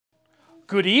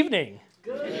Good evening.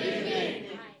 Good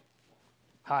evening.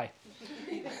 Hi.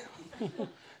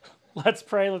 Let's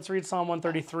pray. Let's read Psalm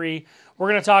 133. We're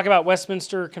going to talk about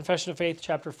Westminster Confession of Faith,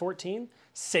 chapter 14,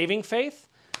 saving faith.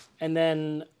 And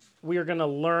then we are going to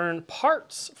learn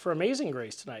parts for Amazing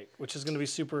Grace tonight, which is going to be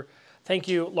super. Thank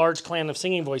you, large clan of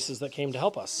singing voices that came to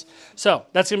help us. So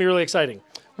that's going to be really exciting.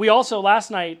 We also,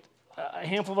 last night, a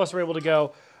handful of us were able to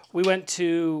go. We went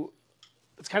to,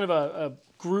 it's kind of a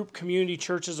group community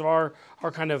churches of our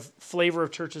kind of flavor of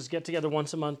churches get together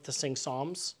once a month to sing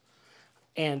psalms.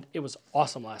 And it was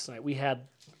awesome last night. We had,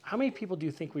 how many people do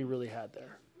you think we really had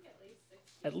there?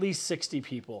 At least 60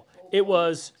 people. It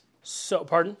was so,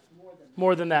 pardon?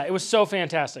 More than that. It was so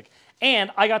fantastic. And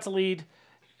I got to lead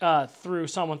through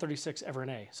Psalm 136 ever in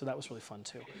A, so that was really fun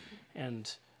too.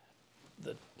 And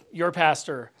your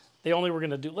pastor, they only were going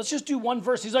to do, let's just do one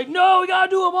verse. He's like, no, we got to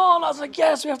do them all. And I was like,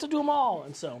 yes, we have to do them all.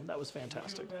 And so that was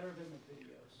fantastic. Better than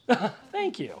the videos.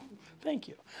 Thank you. Thank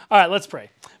you. All right, let's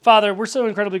pray. Father, we're so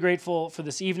incredibly grateful for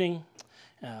this evening,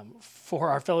 for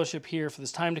our fellowship here, for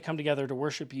this time to come together to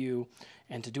worship you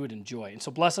and to do it in joy. And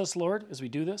so bless us, Lord, as we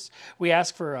do this. We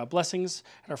ask for blessings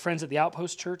at our friends at the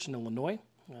Outpost Church in Illinois.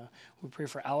 We pray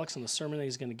for Alex and the sermon that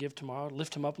he's going to give tomorrow.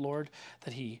 Lift him up, Lord,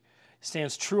 that he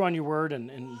stands true on your word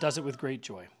and does it with great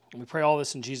joy. And we pray all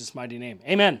this in Jesus' mighty name.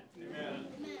 Amen. Amen.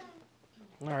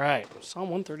 All right, Psalm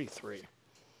 133. Let's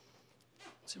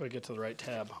see if I get to the right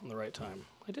tab on the right time.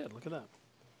 I did, look at that.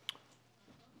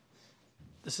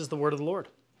 This is the word of the Lord.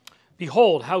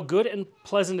 Behold, how good and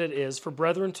pleasant it is for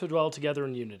brethren to dwell together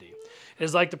in unity. It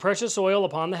is like the precious oil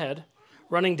upon the head,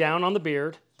 running down on the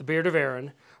beard of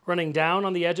Aaron, running down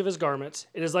on the edge of his garments.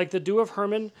 It is like the dew of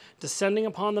Hermon descending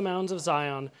upon the mountains of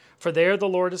Zion, for there the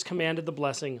Lord has commanded the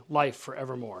blessing, life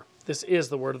forevermore. This is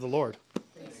the word of the Lord.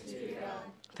 Thanks be to God.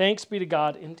 Thanks be to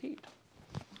God indeed.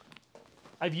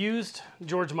 I've used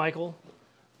George Michael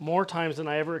more times than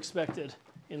I ever expected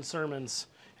in sermons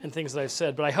and things that I've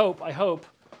said, but I hope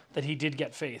that he did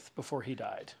get faith before he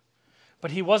died. But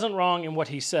he wasn't wrong in what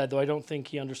he said, though I don't think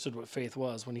he understood what faith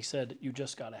was when he said, you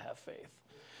just got to have faith.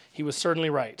 He was certainly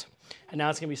right. And now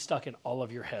it's going to be stuck in all of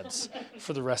your heads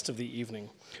for the rest of the evening.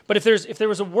 But if there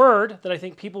was a word that I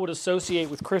think people would associate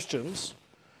with Christians,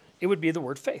 it would be the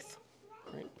word faith.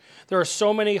 Right? There are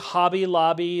so many Hobby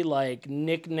Lobby, like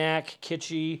knick-knack,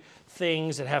 kitschy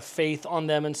things that have faith on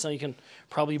them, and so you can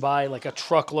probably buy like a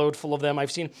truckload full of them.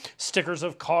 I've seen stickers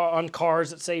on cars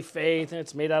that say faith, and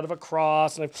it's made out of a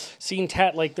cross, and I've seen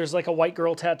there's like a white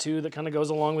girl tattoo that kind of goes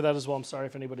along with that as well. I'm sorry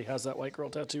if anybody has that white girl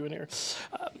tattoo in here.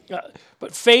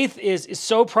 But faith is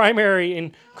so primary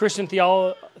in Christian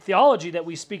theology that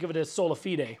we speak of it as sola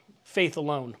fide, faith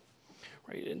alone.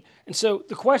 Right? And so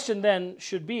the question then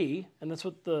should be, and that's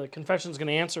what the confession is going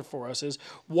to answer for us, is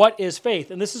what is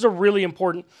faith? And this is a really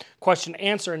important question to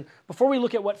answer. And before we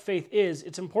look at what faith is,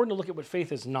 it's important to look at what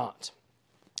faith is not.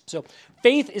 So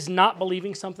faith is not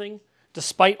believing something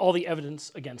despite all the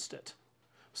evidence against it.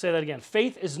 I'll say that again.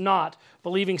 Faith is not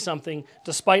believing something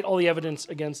despite all the evidence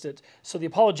against it. So the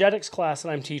apologetics class that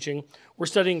I'm teaching, we're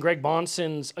studying Greg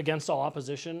Bahnsen's Against All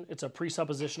Opposition. It's a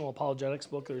presuppositional apologetics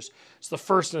book. It's the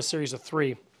first in a series of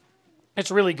 3. It's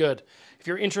really good. If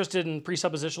you're interested in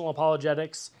presuppositional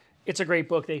apologetics, it's a great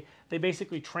book. They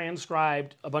basically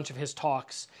transcribed a bunch of his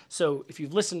talks. So if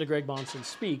you've listened to Greg Bahnsen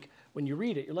speak, when you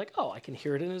read it, you're like, oh, I can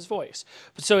hear it in his voice.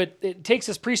 But so it takes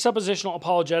this presuppositional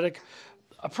apologetic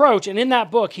approach, and in that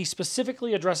book, he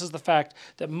specifically addresses the fact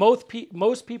that most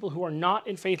people who are not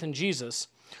in faith in Jesus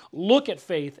look at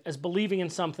faith as believing in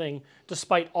something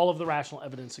despite all of the rational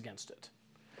evidence against it.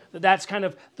 That's kind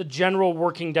of the general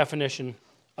working definition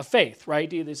of faith, right?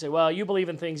 They say, well, you believe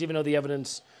in things even though the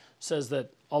evidence says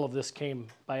that all of this came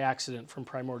by accident from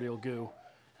primordial goo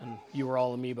and you were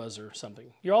all amoebas or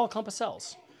something. You're all a clump of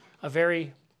cells, a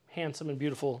very handsome and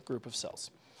beautiful group of cells.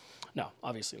 No,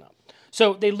 obviously not.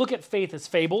 So they look at faith as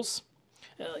fables,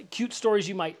 cute stories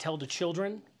you might tell to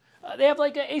children. They have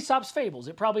like Aesop's fables.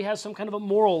 It probably has some kind of a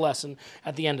moral lesson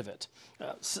at the end of it.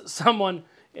 Someone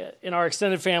in our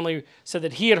extended family said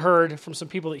that he had heard from some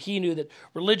people that he knew that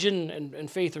religion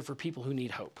and faith are for people who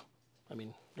need hope. I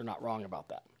mean, they're not wrong about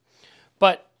that.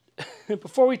 But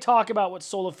before we talk about what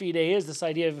sola fide is, this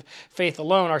idea of faith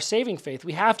alone, our saving faith,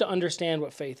 we have to understand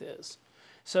what faith is.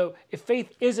 So if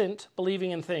faith isn't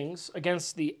believing in things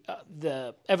against the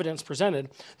evidence presented,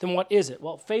 then what is it?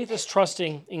 Well, faith is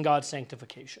trusting in God's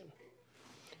sanctification.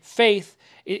 Faith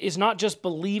is not just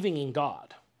believing in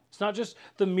God. It's not just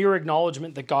the mere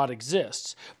acknowledgement that God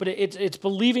exists, but it's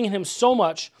believing in him so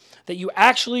much that you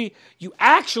actually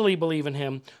believe in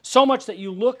him so much that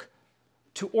you look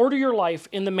to order your life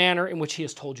in the manner in which he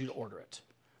has told you to order it.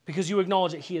 because you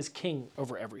acknowledge that he is king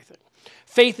over everything.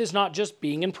 Faith is not just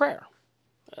being in prayer.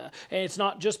 And it's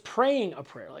not just praying a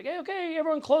prayer. Like, hey, okay,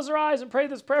 everyone close their eyes and pray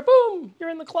this prayer. Boom, you're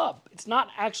in the club. It's not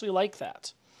actually like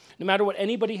that. No matter what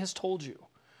anybody has told you.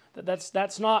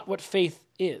 That's not what faith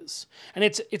is. And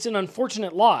it's an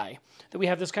unfortunate lie that we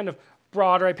have this kind of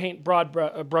broader, I paint broad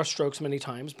brush strokes many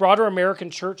times, broader American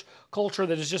church culture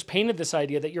that has just painted this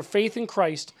idea that your faith in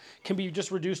Christ can be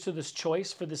just reduced to this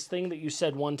choice for this thing that you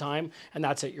said one time, and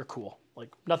that's it, you're cool. Like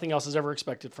nothing else is ever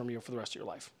expected from you for the rest of your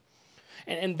life.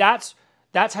 And that's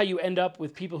how you end up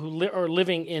with people who are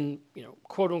living in,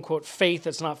 quote unquote, faith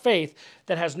that's not faith,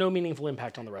 that has no meaningful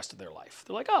impact on the rest of their life.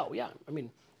 They're like, oh yeah, I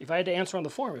mean, if I had to answer on the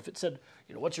form, if it said,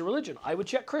 what's your religion? I would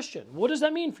check Christian. What does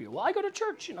that mean for you? Well, I go to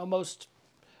church, most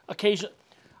occasion,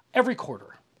 every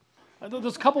quarter.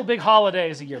 There's a couple big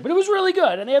holidays a year, but it was really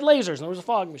good. And they had lasers and there was a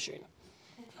fog machine.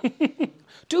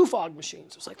 2 fog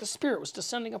machines. It was like the Spirit was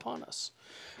descending upon us.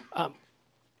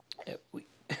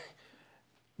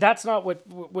 That's not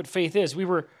what faith is. We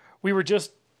were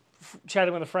just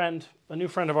chatting with a new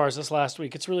friend of ours this last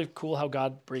week. It's really cool how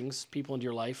God brings people into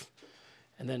your life.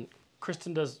 And then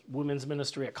Kristen does women's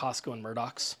ministry at Costco and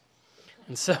Murdoch's.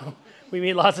 And so we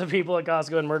meet lots of people at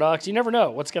Costco and Murdoch's. You never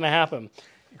know what's going to happen.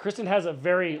 Kristen has a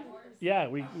very,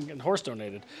 we get horse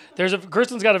donated.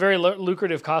 Kristen's got a very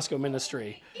lucrative Costco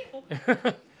ministry.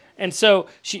 And so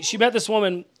she met this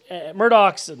woman at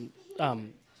Murdoch's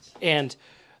and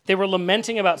they were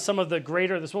lamenting about this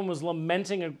woman was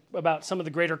lamenting about some of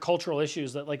the greater cultural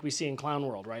issues that like we see in clown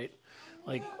world, right?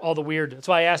 Like all the weird. That's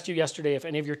why I asked you yesterday if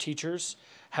any of your teachers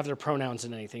have their pronouns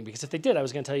in anything, because if they did, I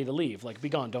was going to tell you to leave. Like, be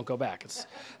gone, don't go back. It's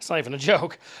not even a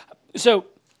joke. So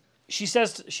she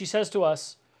says to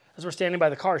us, as we're standing by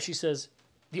the car, she says,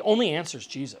 the only answer is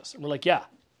Jesus. And we're like, yeah,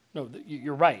 no,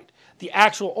 you're right. The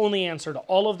actual only answer to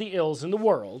all of the ills in the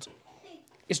world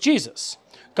is Jesus.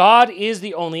 God is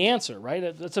the only answer,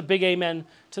 right? That's a big amen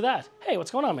to that. Hey,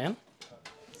 what's going on, man?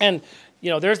 And,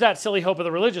 there's that silly hope of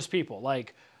the religious people.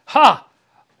 Like,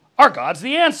 our God's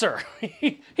the answer.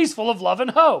 He's full of love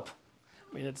and hope.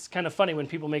 I mean, it's kind of funny when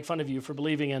people make fun of you for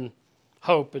believing in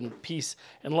hope and peace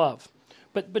and love.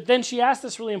 But then she asked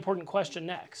this really important question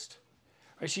next.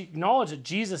 Right? She acknowledged that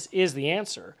Jesus is the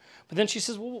answer. But then she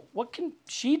says, well, what can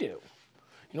she do?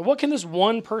 What can this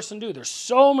one person do? There's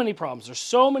so many problems. There's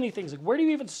so many things. Like, where do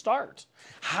you even start?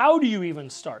 How do you even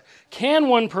start? Can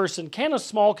a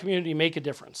small community make a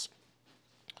difference?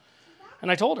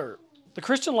 And I told her, the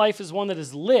Christian life is one that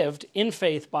is lived in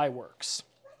faith by works.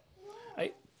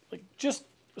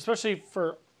 Especially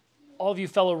for all of you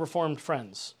fellow Reformed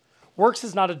friends, works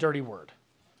is not a dirty word.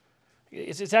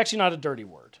 It's actually not a dirty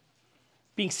word.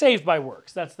 Being saved by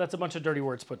works, that's a bunch of dirty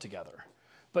words put together.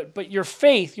 But your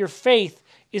faith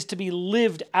is to be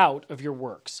lived out of your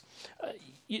works.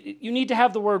 You need to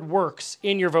have the word works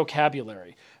in your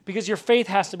vocabulary because your faith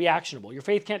has to be actionable. Your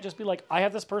faith can't just be like, I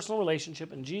have this personal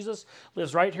relationship and Jesus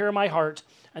lives right here in my heart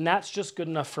and that's just good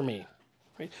enough for me.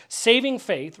 Right? Saving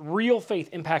faith, real faith,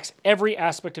 impacts every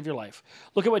aspect of your life.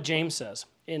 Look at what James says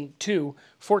in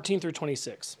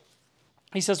 2:14-26.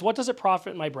 He says, what does it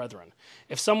profit, my brethren,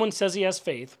 if someone says he has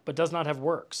faith but does not have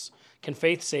works? Can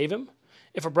faith save him?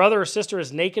 If a brother or sister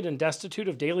is naked and destitute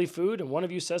of daily food, and one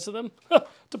of you says to them,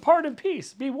 depart in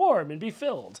peace, be warm and be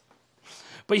filled,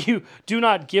 but you do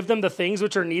not give them the things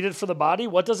which are needed for the body,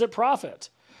 what does it profit?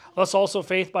 Thus also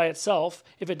faith by itself,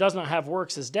 if it does not have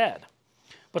works, is dead.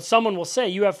 But someone will say,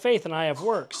 you have faith and I have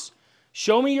works.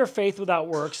 Show me your faith without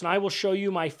works, and I will show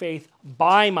you my faith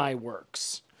by my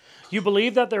works. You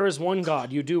believe that there is one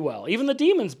God, you do well. Even the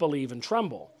demons believe and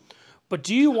tremble. But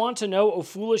do you want to know, O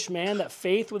foolish man, that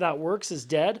faith without works is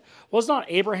dead? Was not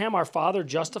Abraham our father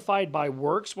justified by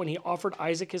works when he offered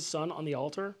Isaac his son on the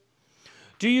altar?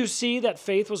 Do you see that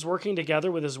faith was working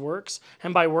together with his works,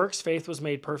 and by works faith was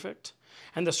made perfect?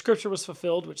 And the scripture was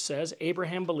fulfilled, which says,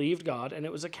 Abraham believed God, and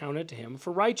it was accounted to him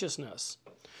for righteousness.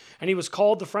 And he was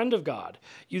called the friend of God.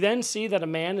 You then see that a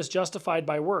man is justified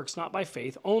by works, not by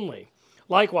faith only.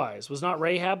 Likewise, was not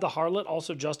Rahab the harlot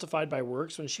also justified by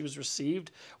works when she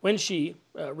received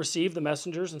the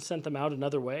messengers and sent them out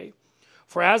another way?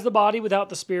 For as the body without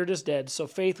the spirit is dead, so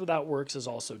faith without works is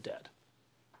also dead.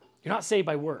 You're not saved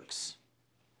by works.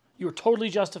 You are totally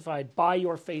justified by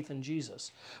your faith in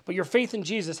Jesus. But your faith in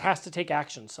Jesus has to take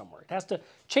action somewhere. It has to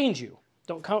change you.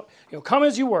 Don't come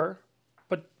as you were,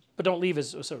 but don't leave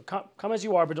as so. Come as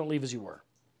you are, but don't leave as you were.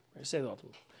 I say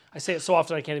it so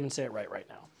often I can't even say it right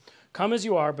now. Come as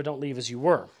you are, but don't leave as you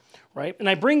were, right? And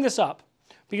I bring this up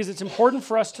because it's important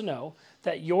for us to know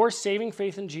that your saving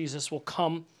faith in Jesus will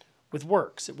come with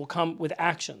works. It will come with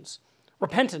actions.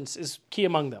 Repentance is key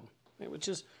among them. right, which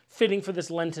is fitting for this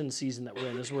Lenten season that we're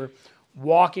in, as we're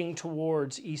walking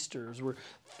towards Easter, as we're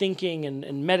thinking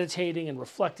and meditating and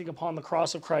reflecting upon the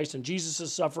cross of Christ and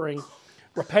Jesus' suffering.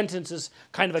 Repentance is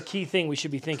kind of a key thing we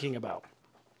should be thinking about.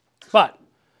 But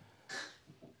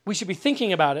we should be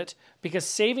thinking about it because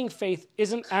saving faith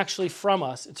isn't actually from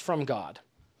us, it's from God.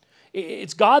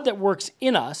 It's God that works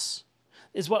in us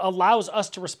is what allows us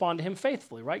to respond to him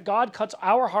faithfully, right? God cuts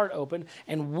our heart open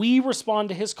and we respond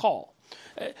to his call.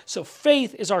 So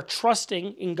faith is our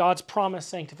trusting in God's promised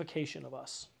sanctification of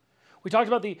us. We talked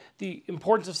about the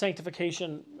importance of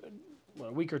sanctification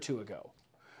a week or two ago.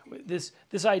 This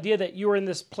idea that you are in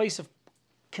this place of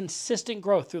consistent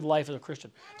growth through the life of a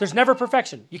Christian. There's never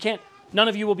perfection. None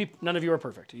of you are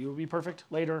perfect. You will be perfect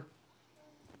later.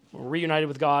 We're reunited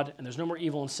with God, and there's no more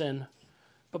evil and sin.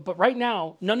 But right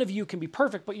now, none of you can be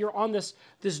perfect, but you're on this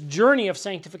journey of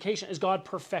sanctification as God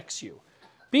perfects you.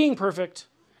 Being perfect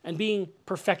and being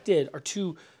perfected are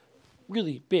two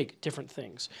really big, different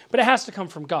things. But it has to come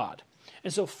from God.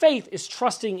 And so faith is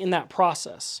trusting in that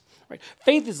process. Right?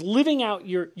 Faith is living out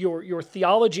your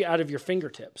theology out of your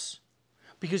fingertips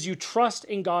because you trust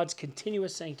in God's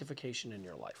continuous sanctification in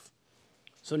your life.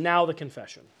 So now the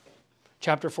confession.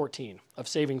 Chapter 14 of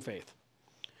Saving Faith.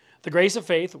 The grace of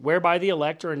faith, whereby the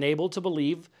elect are enabled to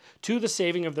believe to the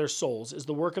saving of their souls, is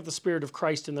the work of the Spirit of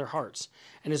Christ in their hearts,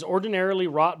 and is ordinarily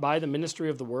wrought by the ministry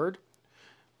of the Word,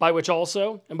 by which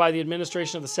also, and by the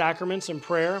administration of the sacraments and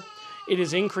prayer, it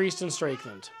is increased and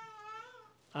strengthened.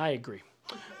 I agree.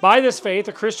 By this faith,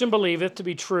 a Christian believeth to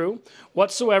be true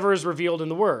whatsoever is revealed in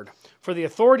the Word, for the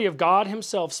authority of God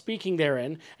himself speaking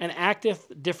therein, and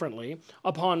acteth differently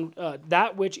upon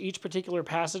that which each particular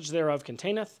passage thereof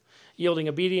containeth, yielding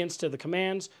obedience to the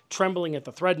commands, trembling at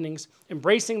the threatenings,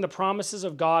 embracing the promises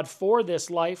of God for this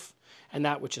life and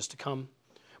that which is to come.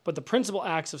 But the principal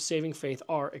acts of saving faith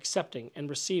are accepting and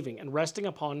receiving and resting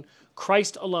upon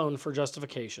Christ alone for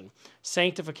justification,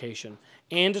 sanctification,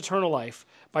 and eternal life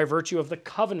by virtue of the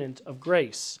covenant of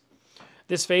grace.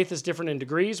 This faith is different in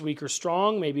degrees, weak or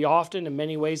strong, may be often in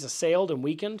many ways assailed and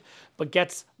weakened, but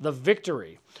gets the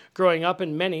victory, growing up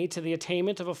in many to the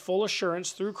attainment of a full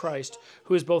assurance through Christ,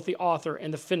 who is both the author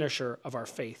and the finisher of our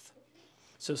faith.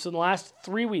 So in the last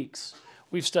 3 weeks,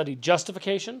 we've studied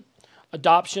justification,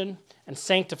 adoption, and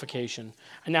sanctification,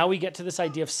 and now we get to this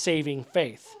idea of saving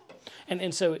faith.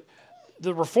 And so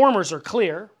the reformers are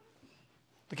clear,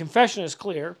 the confession is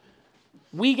clear,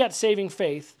 we get saving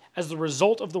faith as the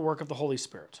result of the work of the Holy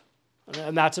Spirit.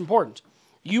 And that's important.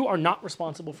 You are not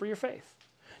responsible for your faith.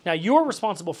 Now, you're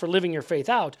responsible for living your faith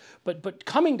out, but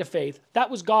coming to faith, that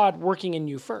was God working in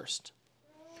you first.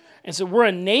 And so we're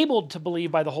enabled to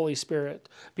believe by the Holy Spirit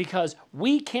because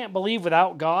we can't believe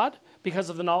without God because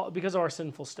of our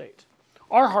sinful state.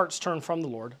 Our hearts turn from the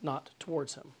Lord, not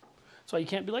towards him. That's why you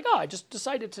can't be like, I just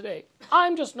decided today,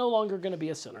 I'm just no longer going to be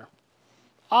a sinner.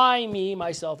 I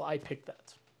picked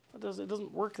that. It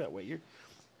doesn't work that way.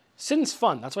 Sin's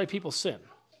fun. That's why people sin.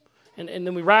 And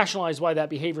then we rationalize why that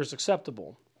behavior is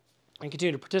acceptable and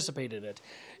continue to participate in it.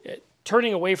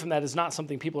 Turning away from that is not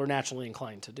something people are naturally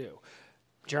inclined to do.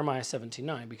 Jeremiah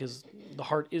 17:9, because the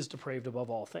heart is depraved above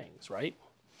all things, right?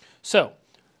 So,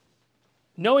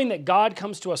 knowing that God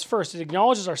comes to us first, it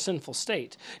acknowledges our sinful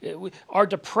state, our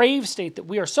depraved state, that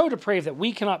we are so depraved that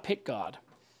we cannot pick God.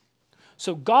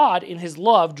 So God, in his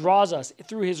love, draws us,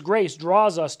 through his grace,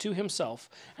 draws us to himself,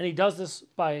 and he does this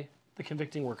by the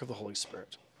convicting work of the Holy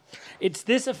Spirit. It's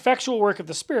this effectual work of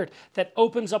the Spirit that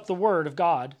opens up the word of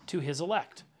God to his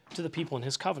elect, to the people in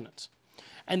his covenant.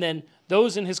 And then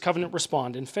those in his covenant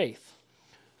respond in faith.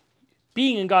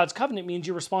 Being in God's covenant means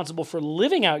you're responsible for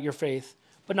living out your faith,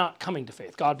 but not coming to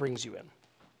faith. God brings you in.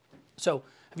 So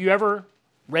have you ever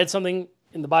read something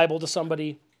in the Bible to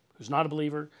somebody who's not a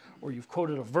believer, or you've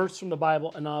quoted a verse from the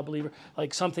Bible and not a believer,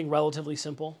 like something relatively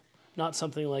simple, not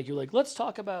something like you're like, let's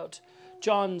talk about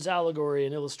John's allegory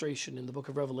and illustration in the book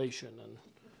of Revelation, and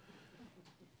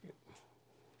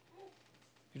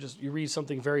you read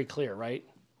something very clear, right?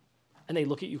 And they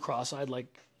look at you cross-eyed like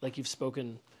you've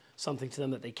spoken something to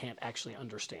them that they can't actually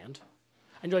understand.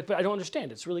 And you're like, but I don't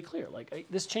understand. It's really clear.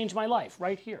 This changed my life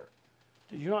right here.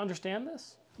 Did you not understand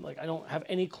this? I don't have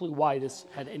any clue why this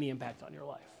had any impact on your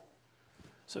life.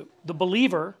 So the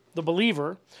believer, the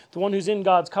one who's in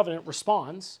God's covenant,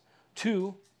 responds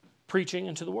to preaching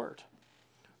and to the word.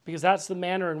 Because that's the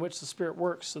manner in which the Spirit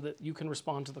works so that you can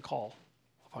respond to the call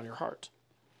upon your heart.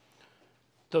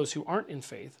 Those who aren't in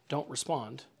faith don't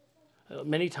respond.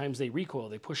 Many times they recoil,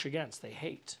 they push against, they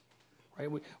hate. Right?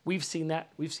 We've seen that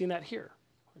here.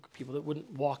 People that wouldn't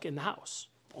walk in the house,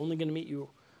 only going to meet you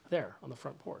there on the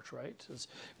front porch, right?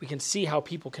 We can see how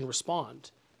people can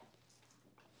respond.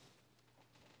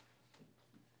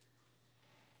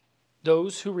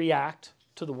 those who react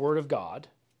to the word of God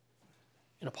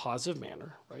in a positive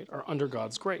manner, right, are under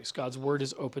God's grace. God's word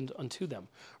is opened unto them.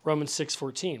 Romans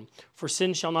 6:14, for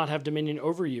sin shall not have dominion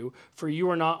over you, for you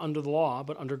are not under the law,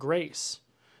 but under grace.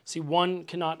 See, one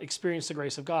cannot experience the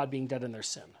grace of God being dead in their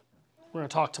sin. We're going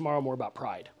to talk tomorrow more about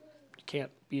pride. You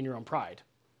can't be in your own pride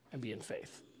and be in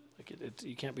faith.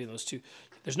 You can't be in those two.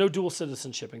 There's no dual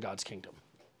citizenship in God's kingdom.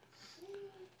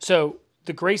 So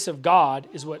the grace of God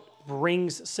is what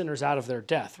brings sinners out of their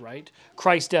death, right?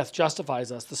 Christ's death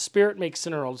justifies us. The Spirit makes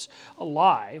sinners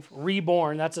alive,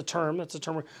 reborn. That's a term.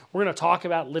 We're going to talk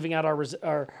about living out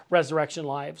our resurrection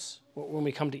lives when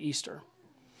we come to Easter.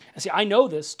 And see, I know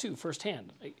this too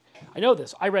firsthand. I know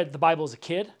this. I read the Bible as a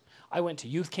kid. I went to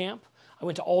youth camp. I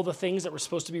went to all the things that were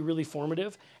supposed to be really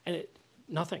formative, and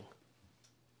nothing.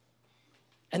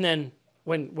 And then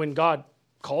when God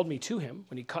called me to him,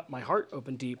 when he cut my heart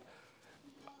open deep,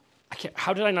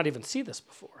 how did I not even see this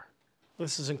before?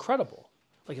 This is incredible.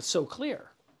 Like, it's so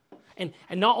clear. And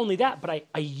not only that, but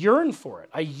I yearn for it.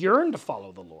 I yearn to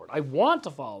follow the Lord. I want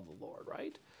to follow the Lord,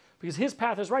 right? Because his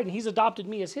path is right, and he's adopted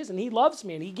me as his, and he loves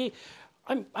me,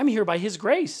 and I'm here by his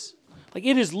grace. Like,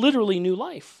 it is literally new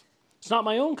life. It's not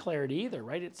my own clarity either,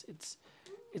 right?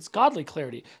 It's godly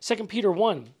clarity. 2 Peter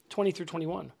 1, 20 through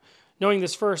 21. Knowing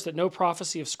this first, that no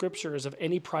prophecy of Scripture is of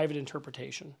any private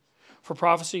interpretation. For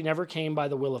prophecy never came by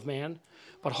the will of man,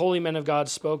 but holy men of God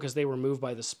spoke as they were moved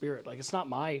by the Spirit. Like, it's not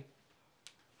my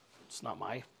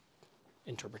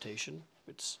interpretation.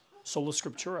 It's sola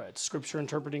scriptura. It's Scripture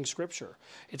interpreting Scripture.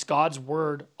 It's God's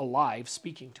word alive,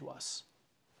 speaking to us,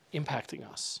 impacting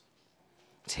us.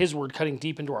 It's his word cutting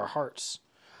deep into our hearts.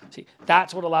 See,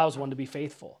 that's what allows one to be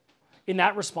faithful. In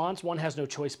that response, one has no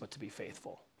choice but to be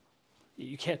faithful.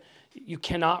 You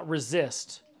cannot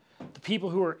resist. The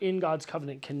people who are in God's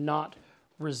covenant cannot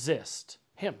resist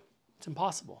him. It's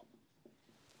impossible.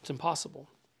 It's impossible.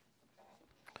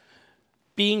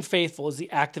 Being faithful is the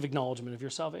active acknowledgement of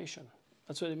your salvation.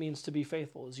 That's what it means to be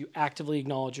faithful, is you actively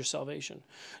acknowledge your salvation.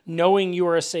 Knowing you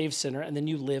are a saved sinner, and then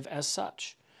you live as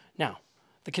such. Now,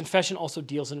 the confession also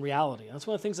deals in reality. And that's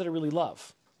one of the things that I really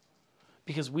love,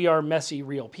 because we are messy,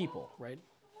 real people, right?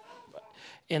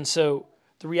 And so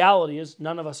the reality is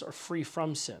none of us are free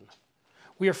from sin.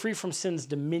 We are free from sin's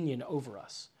dominion over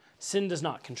us. Sin does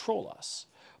not control us,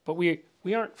 but we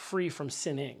aren't free from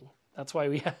sinning. That's why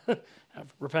we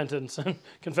have repentance and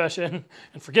confession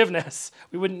and forgiveness.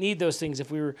 We wouldn't need those things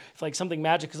if like something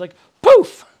magic is like,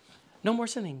 poof, no more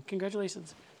sinning.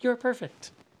 Congratulations, you're perfect.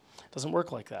 It doesn't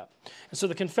work like that. And so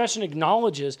the confession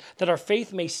acknowledges that our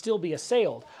faith may still be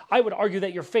assailed. I would argue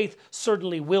that your faith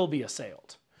certainly will be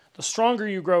assailed. The stronger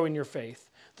you grow in your faith,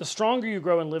 the stronger you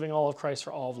grow in living all of Christ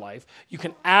for all of life, you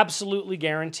can absolutely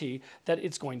guarantee that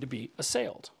it's going to be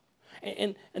assailed.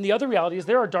 And the other reality is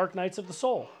there are dark nights of the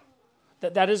soul.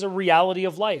 That is a reality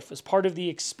of life. As part of the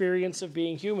experience of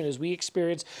being human, as we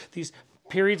experience these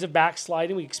periods of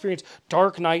backsliding, we experience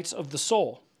dark nights of the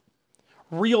soul.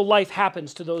 Real life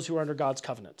happens to those who are under God's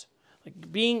covenant.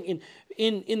 Like, being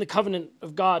in the covenant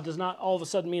of God does not all of a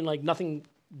sudden mean like nothing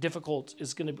difficult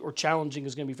is going to or challenging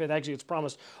is going to be faith. Actually, it's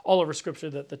promised all over Scripture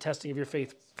that the testing of your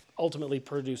faith ultimately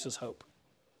produces hope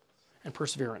and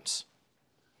perseverance.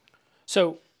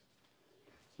 So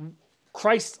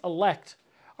Christ's elect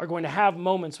are going to have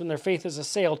moments when their faith is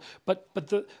assailed, but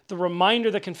the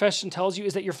reminder the confession tells you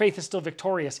is that your faith is still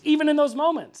victorious, even in those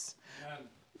moments. Amen,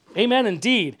 Amen,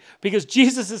 indeed, because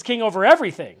Jesus is king over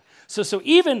everything. So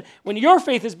even when your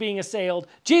faith is being assailed,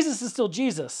 Jesus is still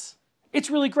Jesus. It's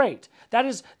really great. That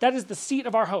is the seat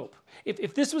of our hope.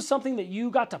 If this was something that you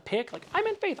got to pick, like, I'm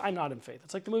in faith, I'm not in faith.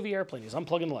 It's like the movie Airplane. He's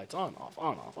unplugging the lights, on, off,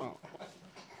 on, off, on, off.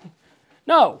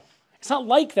 No, it's not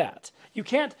like that. You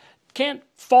can't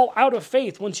fall out of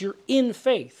faith once you're in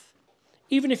faith,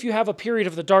 even if you have a period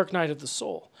of the dark night of the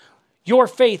soul. Your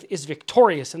faith is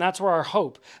victorious, and that's where our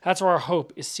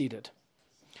hope is seated.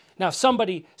 Now, if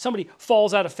somebody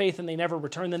falls out of faith and they never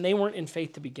return, then they weren't in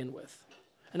faith to begin with.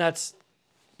 And that's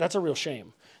a real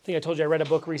shame. I think I told you I read a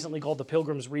book recently called The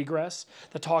Pilgrim's Regress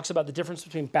that talks about the difference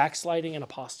between backsliding and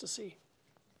apostasy.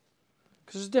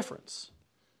 Because there's a difference.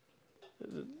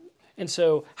 And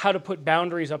so how to put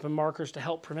boundaries up and markers to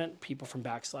help prevent people from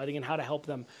backsliding and how to help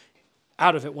them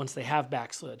out of it once they have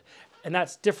backslid. And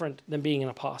that's different than being in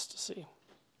apostasy.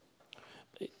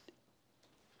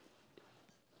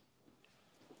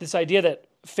 This idea that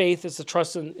faith is the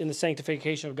trust in the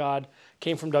sanctification of God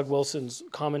came from Doug Wilson's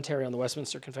commentary on the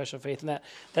Westminster Confession of Faith. And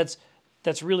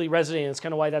that's really resonating. It's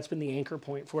kind of why that's been the anchor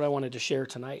point for what I wanted to share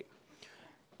tonight.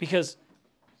 Because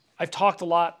I've talked a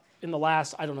lot in the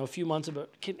last, a few months about,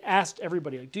 asked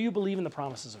everybody, like, do you believe in the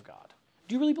promises of God?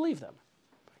 Do you really believe them?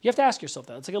 You have to ask yourself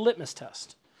that. It's like a litmus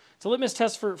test. It's a litmus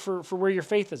test for where your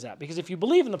faith is at. Because if you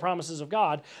believe in the promises of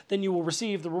God, then you will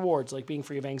receive the rewards, like being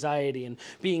free of anxiety and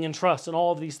being in trust and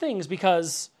all of these things,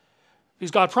 because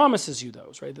God promises you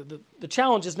those, right? The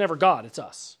challenge is never God, it's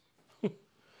us.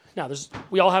 Now,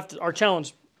 we all have to, our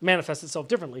challenge manifests itself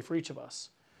differently for each of us.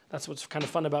 That's what's kind of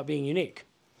fun about being unique.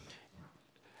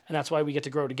 And that's why we get to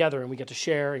grow together and we get to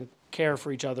share and care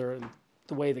for each other in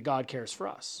the way that God cares for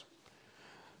us.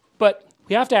 But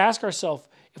we have to ask ourselves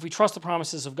if we trust the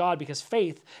promises of God, because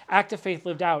faith, active faith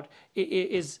lived out,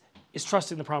 is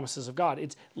trusting the promises of God.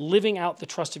 It's living out the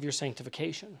trust of your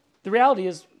sanctification. The reality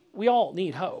is we all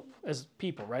need hope as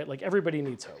people, right? Like everybody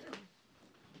needs hope.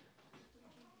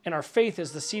 And our faith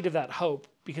is the seed of that hope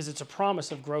because it's a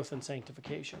promise of growth and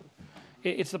sanctification.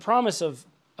 It's the promise of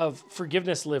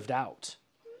forgiveness lived out,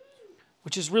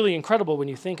 which is really incredible when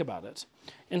you think about it.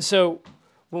 And so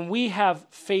when we have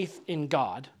faith in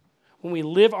God, when we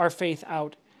live our faith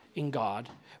out in God,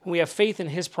 when we have faith in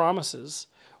his promises,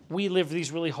 we live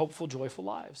these really hopeful, joyful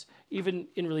lives, even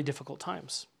in really difficult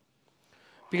times,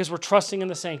 because we're trusting in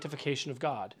the sanctification of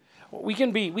God. We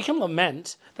can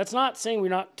lament. That's not saying we're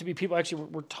not to be people. Actually,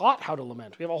 we're taught how to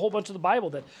lament. We have a whole bunch of the Bible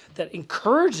that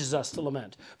encourages us to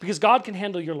lament, because God can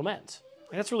handle your lament.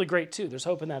 And that's really great too. There's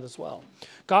hope in that as well.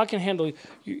 God can handle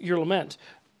your lament.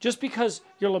 Just because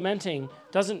you're lamenting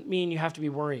doesn't mean you have to be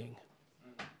worrying.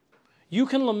 You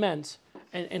can lament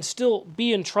and still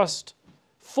be in trust,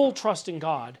 full trust in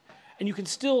God, and you can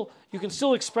still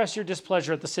express your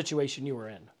displeasure at the situation you were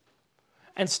in,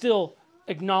 and still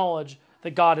acknowledge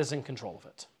that God is in control of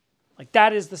it. Like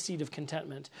that is the seed of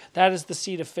contentment. That is the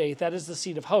seed of faith. That is the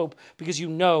seed of hope, because you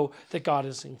know that God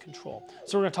is in control.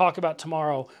 So we're going to talk about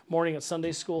tomorrow morning at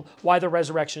Sunday school why the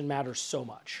resurrection matters so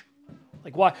much.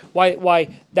 Like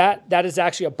why that is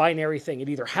actually a binary thing. It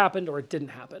either happened or it didn't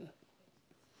happen.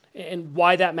 And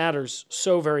why that matters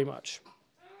so very much.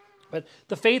 But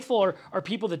the faithful are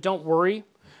people that don't worry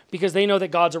because they know that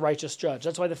God's a righteous judge.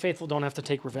 That's why the faithful don't have to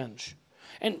take revenge.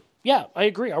 And yeah, I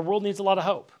agree. Our world needs a lot of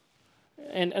hope.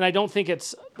 And I don't think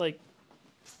it's like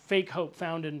fake hope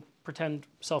found in pretend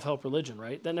self-help religion,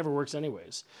 right? That never works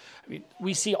anyways. I mean,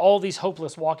 we see all these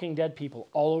hopeless walking dead people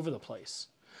all over the place.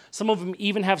 Some of them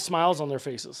even have smiles on their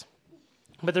faces,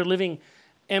 but they're living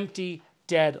empty,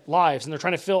 dead lives, and they're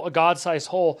trying to fill a God-sized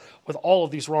hole with all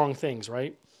of these wrong things,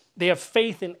 right? They have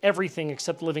faith in everything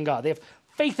except the living God. They have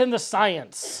faith in the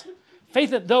science. Faith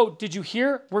that, though, did you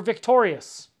hear? We're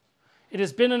victorious. It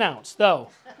has been announced, though.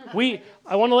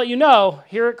 I want to let you know,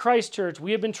 here at Christ Church,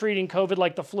 we have been treating COVID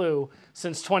like the flu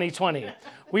since 2020.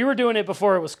 We were doing it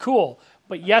before it was cool,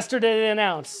 but yesterday they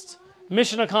announced,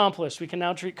 mission accomplished. We can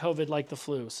now treat COVID like the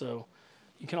flu, so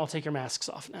you can all take your masks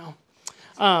off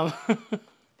now.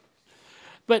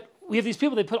 But we have these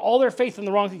people, they put all their faith in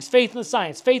the wrong things. Faith in the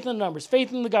science, faith in the numbers,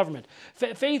 faith in the government,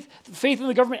 faith in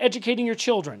the government educating your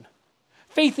children,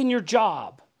 faith in your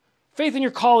job, faith in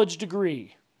your college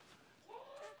degree,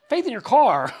 faith in your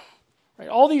car, right?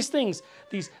 All these things,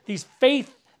 these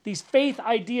faith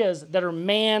ideas that are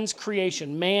man's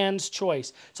creation, man's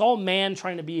choice. It's all man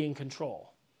trying to be in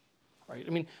control, right? I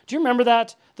mean, do you remember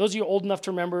that? Those of you old enough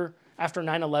to remember after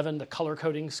 9/11, the color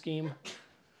coding scheme?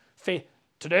 Faith.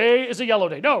 Today is a yellow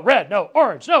day. No, red. No,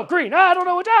 orange. No, green. I don't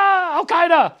know what.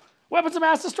 Al-Qaeda. Weapons of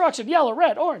mass destruction. Yellow,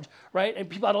 red, orange. Right? And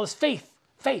people had all this faith.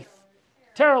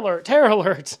 Terror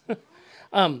alerts.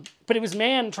 But it was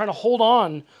man trying to hold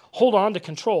on to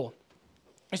control.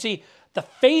 You see, the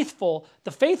faithful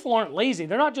aren't lazy.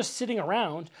 They're not just sitting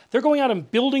around. They're going out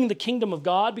and building the kingdom of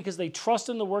God because they trust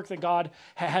in the work that God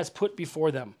has put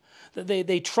before them.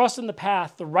 They trust in the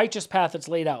path, the righteous path that's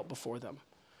laid out before them.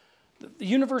 The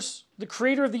universe, the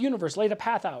creator of the universe laid a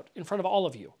path out in front of all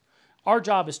of you. Our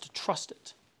job is to trust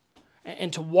it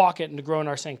and to walk it and to grow in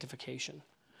our sanctification.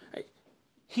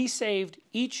 He saved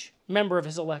each member of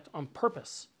his elect on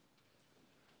purpose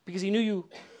because he knew you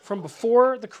from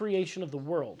before the creation of the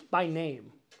world by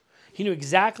name. He knew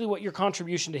exactly what your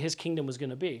contribution to his kingdom was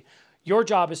going to be. Your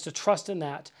job is to trust in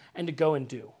that and to go and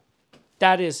do.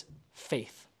 That is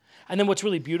faith. And then what's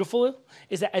really beautiful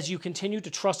is that as you continue to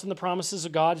trust in the promises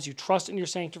of God, as you trust in your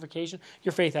sanctification,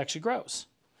 your faith actually grows.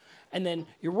 And then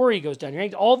your worry goes down.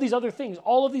 All these other things,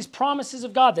 all of these promises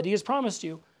of God that he has promised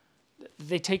you,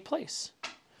 they take place.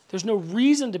 There's no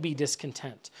reason to be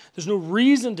discontent. There's no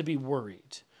reason to be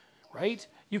worried, right?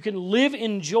 You can live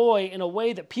in joy in a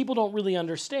way that people don't really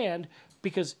understand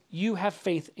because you have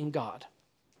faith in God.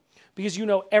 Because you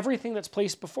know everything that's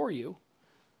placed before you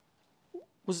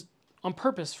was on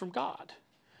purpose from God.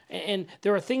 And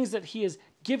there are things that he has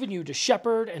given you to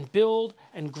shepherd and build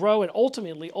and grow and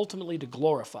ultimately to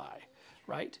glorify,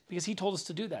 right? Because he told us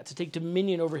to do that, to take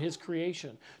dominion over his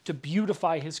creation, to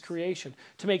beautify his creation,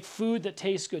 to make food that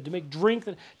tastes good, to make drink,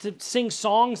 to sing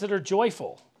songs that are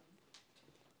joyful.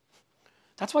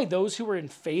 That's why those who are in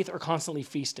faith are constantly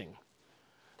feasting.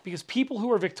 Because people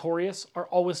who are victorious are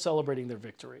always celebrating their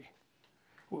victory.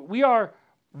 We are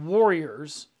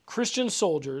warriors, Christian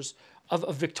soldiers of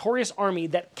a victorious army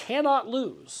that cannot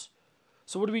lose.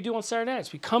 So what do we do on Saturday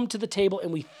nights? We come to the table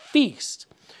and we feast.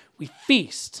 We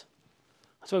feast.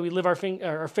 That's why we live our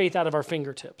faith out of our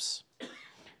fingertips. And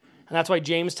that's why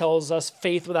James tells us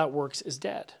faith without works is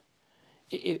dead.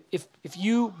 If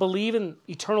you believe in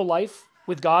eternal life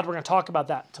with God, we're going to talk about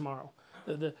that tomorrow.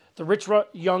 The rich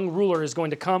young ruler is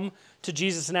going to come to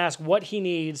Jesus and ask what he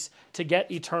needs to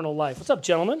get eternal life. What's up,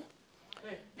 gentlemen?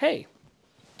 Hey.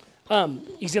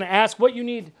 He's going to ask what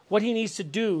he needs to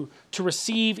do to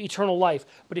receive eternal life.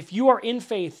 But if you are in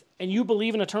faith and you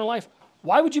believe in eternal life,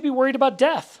 why would you be worried about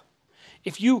death?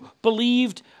 If you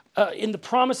believed in the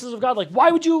promises of God,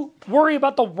 why would you worry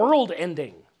about the world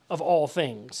ending of all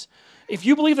things? If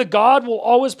you believe that God will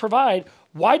always provide,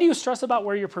 why do you stress about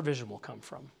where your provision will come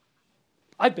from?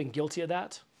 I've been guilty of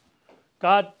that.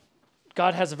 God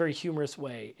has a very humorous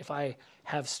way. If I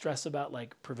have stress about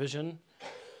provision,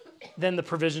 then the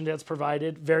provision gets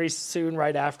provided very soon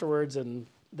right afterwards, and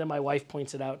then my wife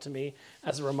points it out to me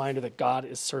as a reminder that God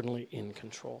is certainly in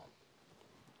control.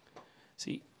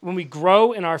 See, when we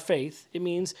grow in our faith, it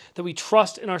means that we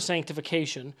trust in our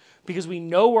sanctification because we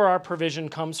know where our provision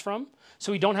comes from,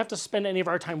 so we don't have to spend any of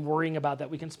our time worrying about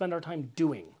that. We can spend our time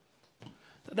doing.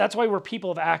 That's why we're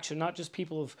people of action, not just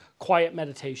people of quiet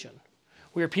meditation.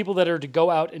 We are people that are to go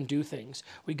out and do things.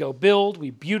 We go build, we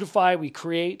beautify, we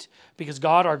create, because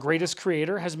God, our greatest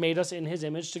creator, has made us in his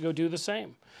image to go do the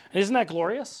same. And isn't that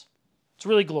glorious? It's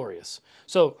really glorious.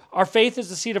 So our faith is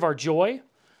the seed of our joy.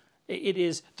 It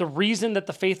is the reason that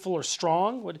the faithful are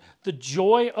strong. The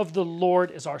joy of the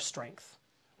Lord is our strength,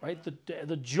 right?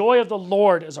 The joy of the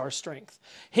Lord is our strength.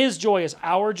 His joy is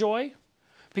our joy,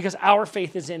 because our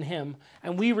faith is in him,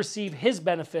 and we receive his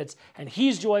benefits, and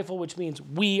he's joyful, which means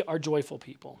we are joyful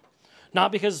people.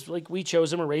 Not because we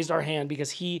chose him or raised our hand,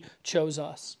 because he chose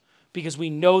us, because we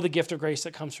know the gift of grace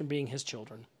that comes from being his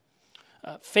children.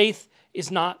 Faith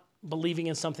is not believing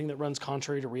in something that runs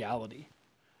contrary to reality.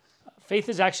 Faith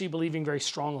is actually believing very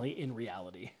strongly in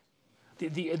reality,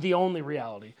 the only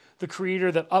reality, the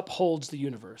creator that upholds the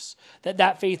universe.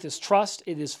 That faith is trust.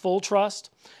 It is full trust.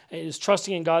 It is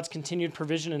trusting in God's continued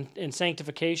provision and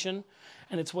sanctification.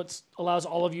 And it's what allows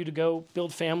all of you to go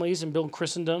build families and build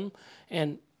Christendom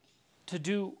and to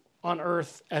do on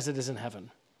earth as it is in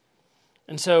heaven.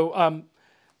 And so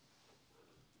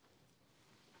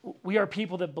we are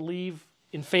people that believe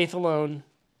in faith alone,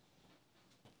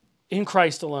 in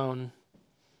Christ alone,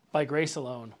 by grace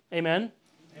alone. Amen?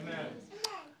 Amen.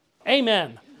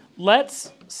 Amen.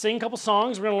 Let's sing a couple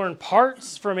songs. We're going to learn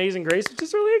parts for Amazing Grace, which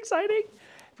is really exciting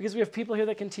because we have people here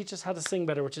that can teach us how to sing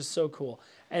better, which is so cool.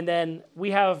 And then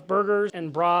we have burgers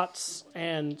and brats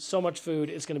and so much food.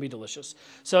 It's going to be delicious.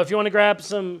 So if you want to grab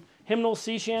some hymnal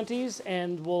sea shanties,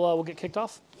 and we'll get kicked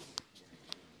off.